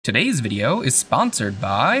Today's video is sponsored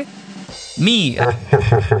by me.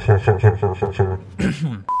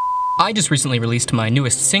 I just recently released my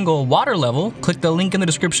newest single, Water Level. Click the link in the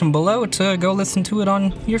description below to go listen to it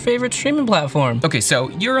on your favorite streaming platform. Okay, so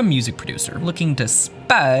you're a music producer looking to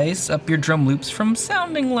spice up your drum loops from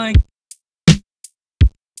sounding like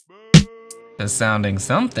to sounding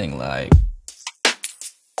something like.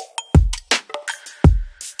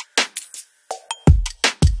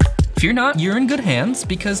 Fear not, you're in good hands,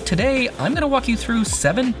 because today I'm gonna walk you through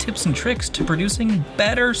 7 tips and tricks to producing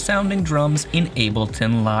better sounding drums in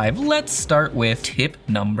Ableton Live. Let's start with tip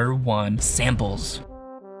number 1, samples.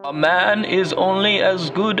 A man is only as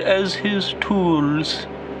good as his tools.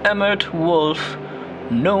 Emmett Wolf,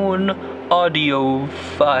 known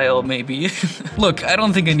audiophile, maybe. Look, I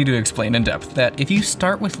don't think I need to explain in depth that if you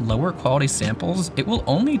start with lower quality samples, it will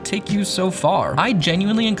only take you so far. I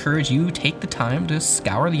genuinely encourage you take the time to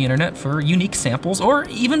scour the internet for unique samples, or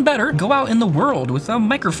even better, go out in the world with a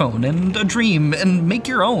microphone and a dream and make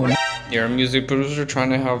your own. You're a music producer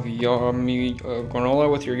trying to have yummy granola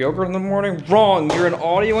with your yogurt in the morning? Wrong, you're an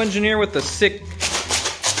audio engineer with a sick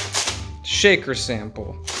shaker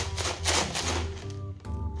sample.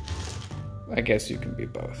 I guess you can be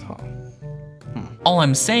both, huh? All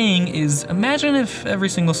I'm saying is, imagine if every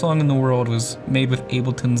single song in the world was made with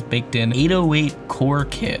Ableton's baked-in 808 core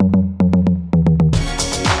kit.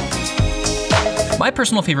 My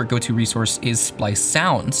personal favorite go-to resource is Splice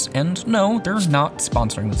Sounds, and no, they're not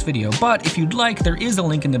sponsoring this video, but if you'd like, there is a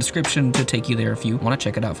link in the description to take you there if you want to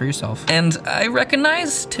check it out for yourself. And I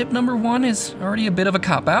recognize tip number 1 is already a bit of a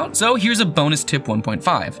cop-out, so here's a bonus tip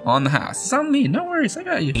 1.5 on the house. It's on me, no worries, I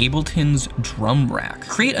got you. Ableton's drum rack.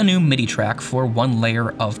 Create a new MIDI track for one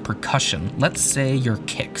layer of percussion, let's say your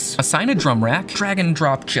kicks. Assign a drum rack, drag and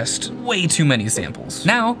drop just way too many samples.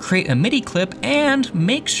 Now, create a MIDI clip and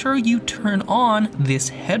make sure you turn on this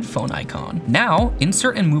headphone icon. Now,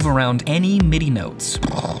 insert and move around any MIDI notes.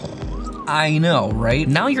 I know, right?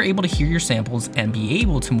 Now you're able to hear your samples and be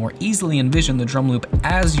able to more easily envision the drum loop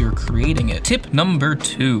as you're creating it. Tip number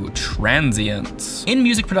 2, transients. In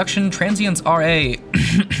music production, transients are a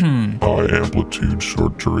high amplitude,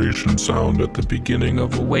 short duration sound at the beginning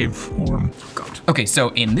of a waveform. Okay, so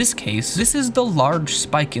in this case, this is the large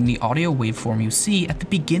spike in the audio waveform you see at the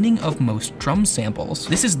beginning of most drum samples.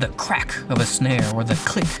 This is the crack of a snare or the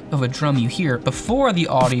click of a drum you hear before the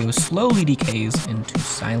audio slowly decays into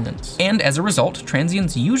silence. And as a result,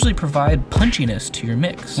 transients usually provide punchiness to your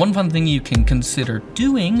mix. One fun thing you can consider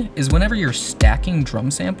doing is whenever you're stacking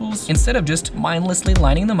drum samples, instead of just mindlessly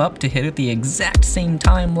lining them up to hit at the exact same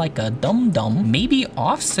time like a dum-dum, maybe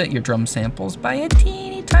offset your drum samples by a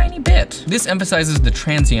teeny tiny bit. This emphasizes the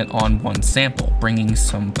transient on one sample, bringing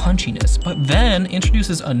some punchiness, but then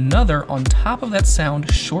introduces another on top of that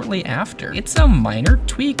sound shortly after. It's a minor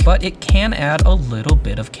tweak, but it can add a little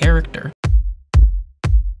bit of character.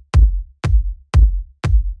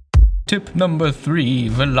 Tip number 3,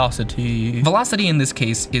 velocity. Velocity in this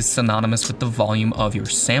case is synonymous with the volume of your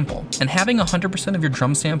sample, and having 100% of your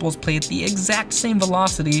drum samples play at the exact same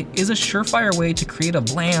velocity is a surefire way to create a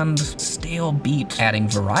bland, stale beat. Adding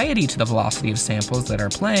variety to the velocity of samples that are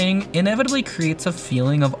playing inevitably creates a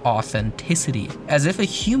feeling of authenticity, as if a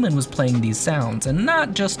human was playing these sounds and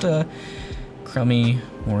not just a crummy,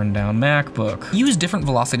 worn down MacBook. Use different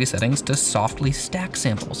velocity settings to softly stack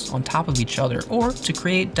samples on top of each other, or to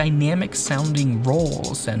create dynamic sounding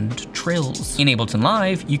rolls and trills. In Ableton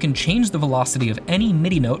Live, you can change the velocity of any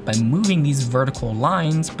MIDI note by moving these vertical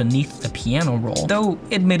lines beneath the piano roll, though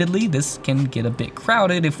admittedly this can get a bit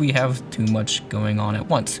crowded if we have too much going on at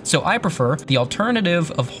once. So I prefer the alternative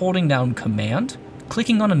of holding down Command,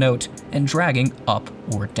 clicking on a note, and dragging up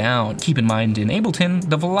or down. Keep in mind, in Ableton,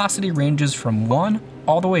 the velocity ranges from 1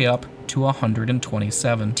 all the way up to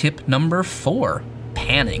 127. Tip number 4,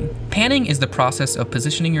 panning. Panning is the process of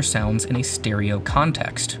positioning your sounds in a stereo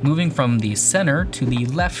context, moving from the center to the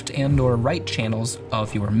left and or right channels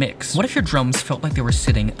of your mix. What if your drums felt like they were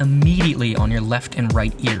sitting immediately on your left and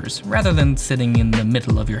right ears, rather than sitting in the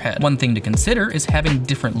middle of your head? One thing to consider is having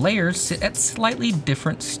different layers sit at slightly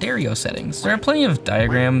different stereo settings. There are plenty of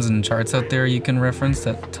diagrams and charts out there you can reference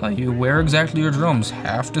that tell you where exactly your drums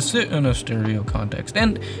have to sit in a stereo context.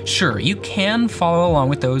 And sure, you can follow along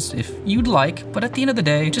with those if you'd like, but at the end of the the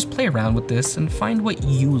day, just play around with this and find what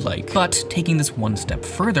you like. But taking this one step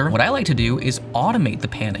further, what I like to do is automate the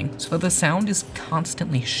panning so that the sound is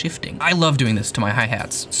constantly shifting. I love doing this to my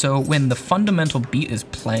hi-hats. So when the fundamental beat is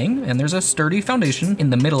playing and there's a sturdy foundation in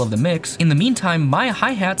the middle of the mix, in the meantime, my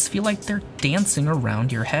hi-hats feel like they're dancing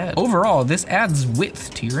around your head. Overall, this adds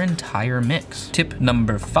width to your entire mix. Tip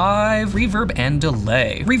number 5, reverb and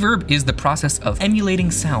delay. Reverb is the process of emulating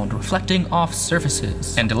sound, reflecting off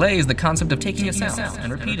surfaces. And delay is the concept of taking a sound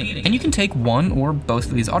and repeating it. And you can take one or both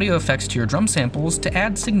of these audio effects to your drum samples to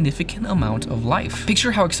add significant amount of life.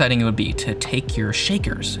 Picture how exciting it would be to take your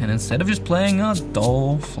shakers and instead of just playing a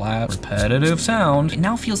dull, flat, repetitive sound, it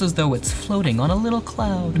now feels as though it's floating on a little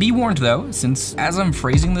cloud. Be warned though, since as I'm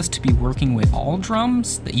phrasing this to be working with all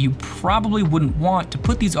drums, that you probably wouldn't want to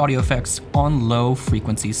put these audio effects on low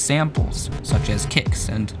frequency samples, such as kicks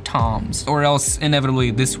and toms, or else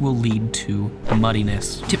inevitably this will lead to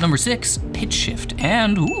muddiness. Tip number 6, pitch shift,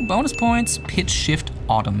 and bonus points, pitch shift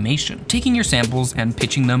automation. Taking your samples and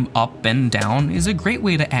pitching them up and down is a great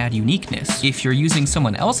way to add uniqueness. If you're using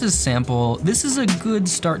someone else's sample, this is a good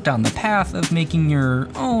start down the path of making your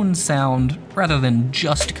own sound rather than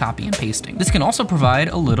just copy and pasting. This can also provide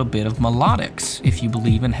a little bit of melodics if you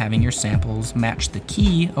believe in having your samples match the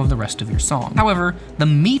key of the rest of your song. However, the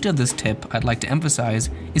meat of this tip I'd like to emphasize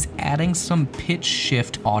is adding some pitch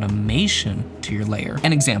shift automation to your layer.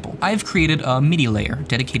 An example, I've created a MIDI layer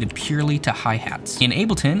dedicated purely to hi-hats. In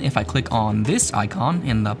Ableton, if I click on this icon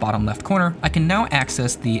in the bottom left corner, I can now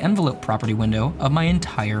access the envelope property window of my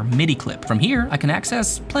entire MIDI clip. From here, I can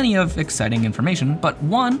access plenty of exciting information, but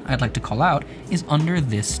one I'd like to call out is under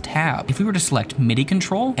this tab. If we were to select MIDI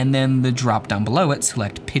control and then the drop down below it,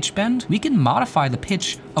 select pitch bend, we can modify the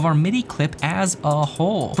pitch of our MIDI clip as a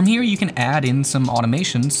whole. From here, you can add in some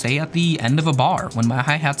automation, say at the end of a bar when my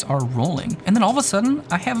hi-hats are rolling. And then all of a sudden,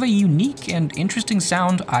 I have a unique and interesting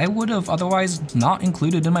sound I would have otherwise not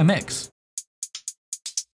included in my mix.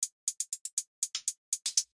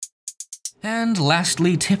 And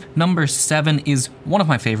lastly, tip number 7 is one of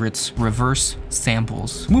my favorites, reverse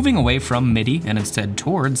samples. Moving away from MIDI and instead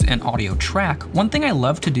towards an audio track, one thing I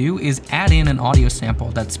love to do is add in an audio sample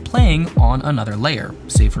that's playing on another layer.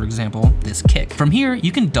 Say for example, this kick. From here,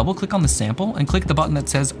 you can double click on the sample and click the button that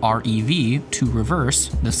says REV to reverse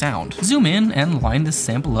the sound. Zoom in and line this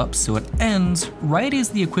sample up so it ends right as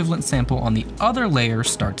the equivalent sample on the other layer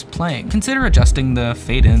starts playing. Consider adjusting the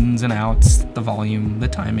fade ins and outs, the volume, the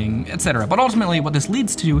timing, etc. But ultimately what this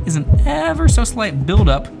leads to is an ever so slight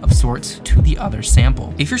buildup of sorts to the other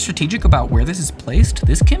sample. If you're strategic about where this is placed,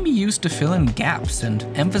 this can be used to fill in gaps and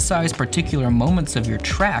emphasize particular moments of your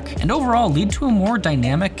track, and overall lead to a more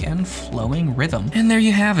dynamic and flowing rhythm. And there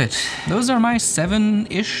you have it. Those are my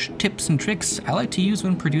 7-ish tips and tricks I like to use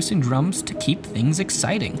when producing drums to keep things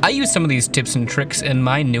exciting. I use some of these tips and tricks in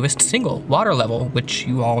my newest single, Water Level, which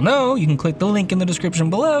you all know. You can click the link in the description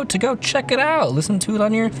below to go check it out. Listen to it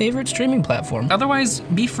on your favorite streaming platform. Otherwise,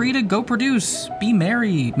 be free to go produce, be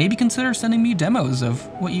merry, maybe consider sending me demos of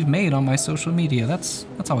what you've made on my social media. That's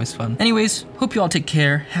always fun. Anyways, hope you all take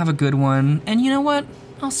care, have a good one, and you know what?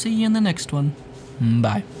 I'll see you in the next one.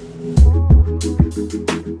 Bye.